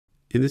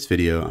In this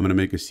video, I'm going to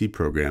make a C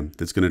program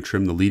that's going to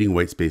trim the leading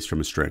white space from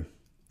a string.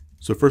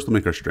 So first we'll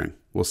make our string.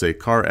 We'll say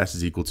char s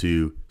is equal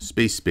to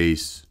space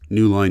space,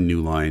 new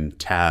line,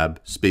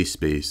 tab, space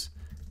space.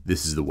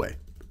 This is the way.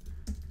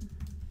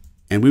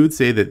 And we would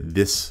say that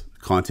this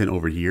content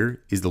over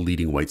here is the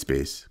leading white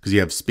space because you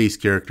have space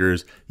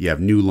characters, you have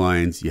new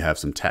lines, you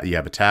have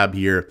a tab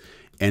here,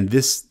 and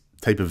this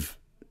type of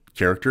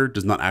character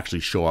does not actually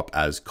show up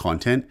as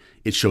content.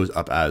 It shows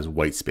up as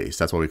white space.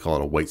 That's why we call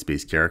it a white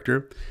space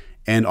character.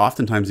 And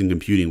oftentimes in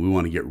computing, we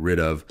want to get rid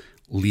of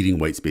leading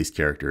white space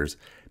characters.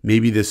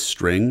 Maybe this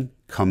string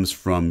comes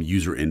from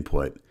user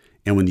input.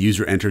 And when the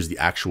user enters the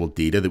actual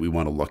data that we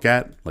want to look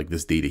at, like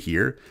this data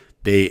here,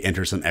 they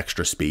enter some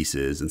extra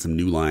spaces and some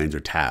new lines or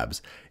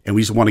tabs. And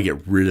we just want to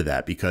get rid of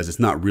that because it's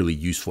not really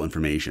useful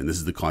information. This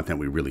is the content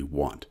we really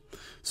want.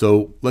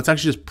 So let's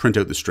actually just print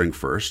out the string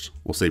first.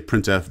 We'll say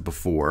printf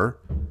before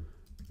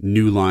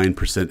new line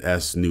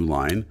 %s new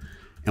line.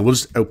 And we'll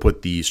just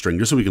output the string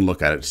just so we can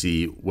look at it to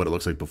see what it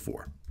looks like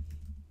before.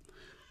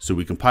 So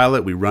we compile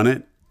it, we run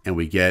it, and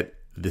we get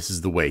this is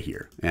the way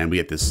here. And we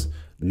get this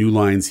new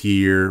lines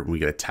here, and we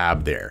get a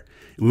tab there.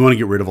 And we want to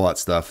get rid of all that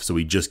stuff, so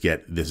we just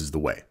get this is the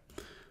way.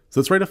 So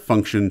let's write a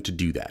function to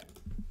do that.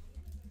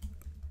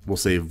 We'll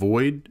say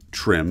void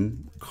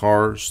trim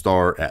char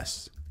star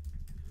s.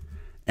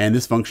 And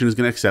this function is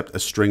going to accept a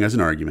string as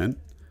an argument,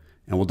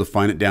 and we'll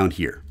define it down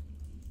here.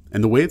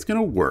 And the way it's going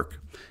to work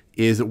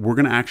is that we're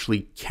going to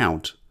actually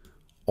count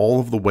all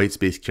of the white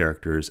space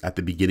characters at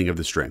the beginning of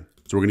the string.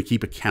 So we're going to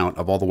keep a count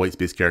of all the white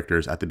space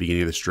characters at the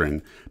beginning of the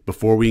string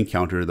before we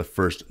encounter the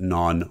first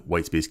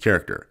non-white space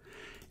character.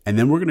 And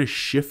then we're going to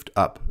shift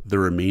up the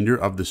remainder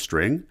of the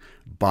string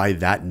by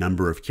that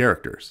number of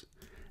characters.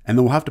 And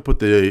then we'll have to put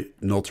the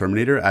null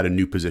terminator at a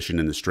new position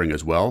in the string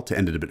as well to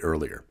end it a bit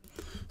earlier.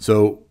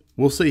 So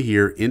we'll say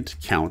here int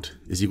count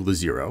is equal to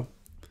 0,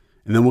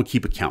 and then we'll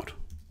keep a count.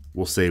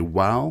 We'll say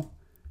while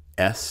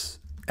s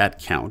at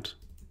count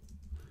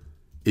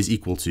is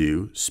equal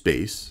to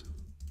space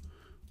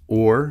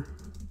or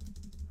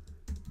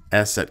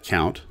s at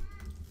count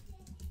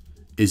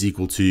is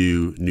equal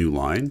to new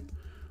line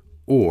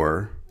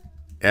or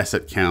s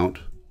at count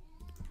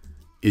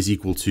is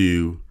equal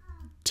to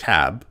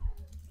tab.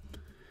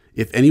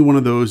 If any one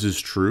of those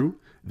is true,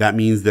 that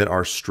means that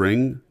our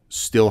string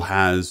still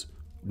has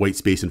white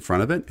space in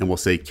front of it, and we'll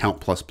say count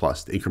plus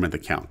plus to increment the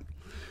count.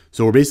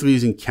 So we're basically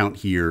using count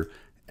here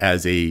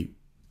as a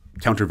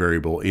counter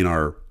variable in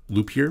our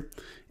loop here,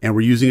 and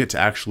we're using it to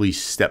actually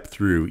step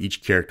through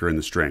each character in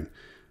the string.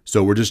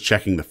 So we're just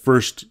checking the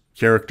first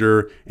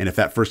character, and if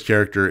that first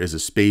character is a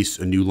space,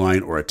 a new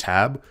line, or a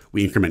tab,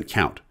 we increment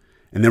count.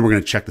 And then we're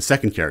going to check the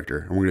second character,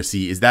 and we're going to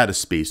see, is that a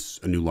space,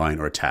 a new line,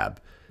 or a tab?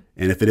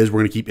 And if it is, we're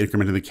going to keep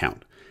incrementing the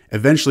count.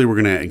 Eventually,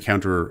 we're going to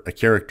encounter a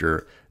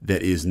character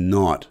that is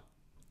not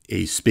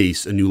a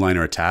space, a new line,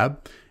 or a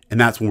tab, and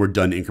that's when we're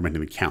done incrementing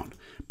the count.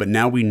 But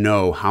now we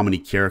know how many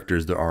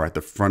characters there are at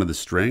the front of the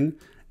string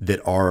that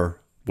are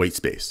white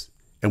space.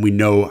 And we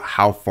know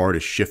how far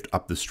to shift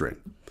up the string.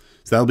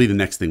 So that'll be the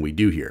next thing we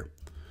do here.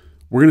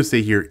 We're going to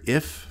say here,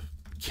 if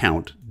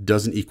count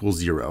doesn't equal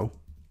 0.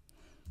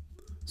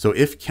 So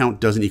if count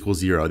doesn't equal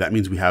 0, that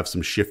means we have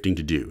some shifting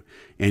to do.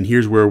 And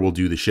here's where we'll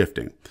do the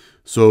shifting.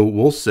 So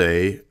we'll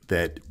say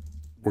that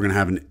we're going to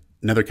have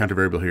another counter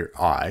variable here,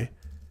 I.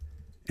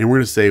 And we're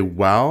going to say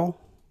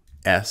while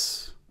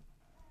s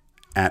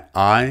at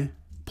I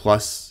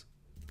plus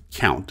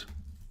count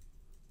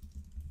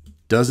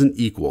doesn't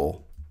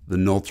equal the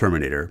null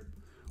terminator,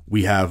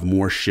 we have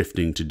more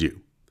shifting to do.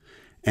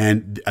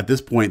 And at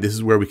this point, this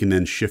is where we can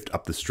then shift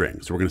up the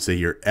string. So we're going to say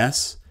here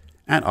s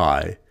at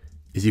I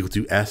is equal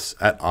to s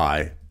at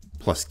I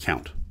plus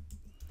count.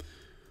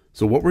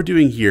 So what we're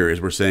doing here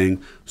is we're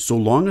saying, so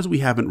long as we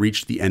haven't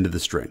reached the end of the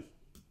string.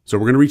 So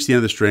we're going to reach the end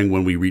of the string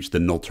when we reach the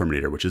null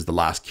terminator, which is the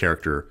last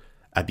character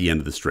at the end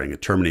of the string.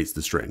 It terminates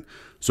the string.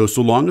 So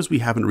long as we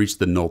haven't reached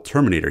the null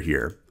terminator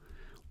here,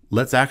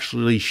 let's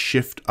actually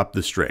shift up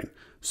the string.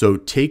 So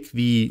take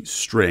the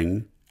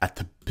string at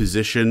the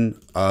position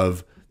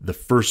of the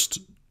first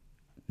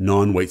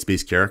non-white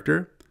space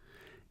character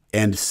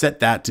and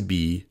set that to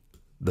be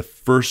the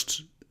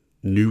first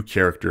new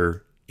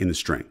character in the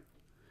string.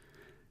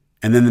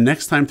 And then the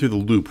next time through the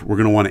loop, we're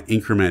going to want to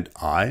increment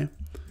I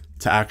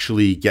to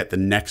actually get the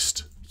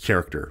next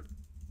character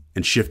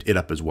and shift it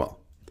up as well.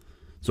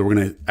 So we're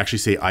going to actually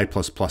say I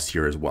plus plus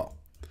here as well.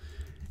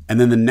 And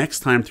then the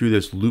next time through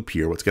this loop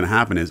here, what's going to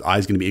happen is I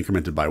is going to be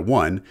incremented by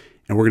 1,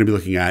 and we're going to be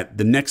looking at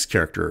the next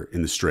character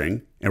in the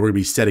string, and we're going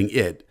to be setting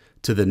it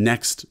to the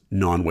next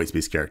non-white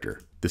space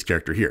character, this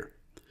character here,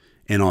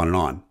 and on and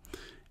on.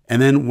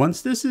 And then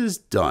once this is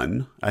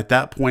done, at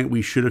that point,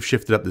 we should have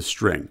shifted up the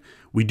string.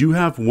 We do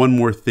have one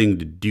more thing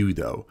to do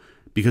though,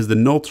 because the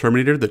null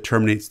terminator that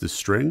terminates the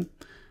string,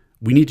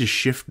 we need to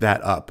shift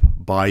that up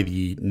by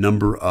the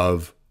number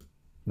of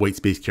white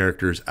space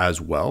characters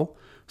as well.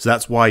 So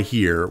that's why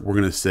here we're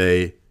going to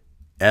say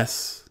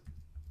s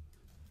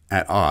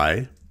at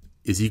I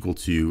is equal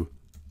to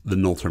the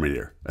null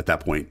terminator at that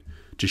point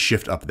to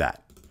shift up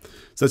that.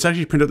 So let's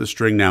actually print out the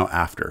string now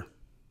after.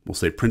 We'll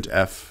say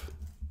printf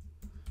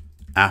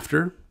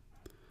after,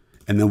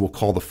 and then we'll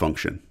call the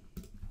function.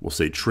 We'll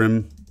say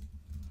trim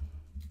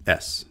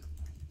s.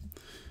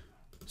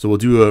 So we'll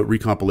do a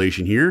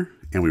recompilation here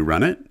and we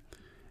run it.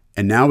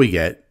 And now we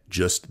get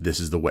just this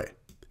is the way.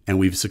 And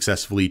we've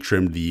successfully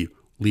trimmed the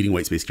leading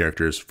whitespace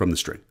characters from the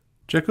string.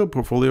 Check out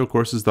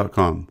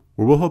portfoliocourses.com,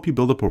 where we'll help you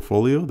build a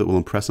portfolio that will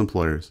impress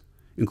employers,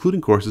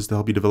 including courses to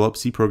help you develop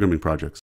C programming projects.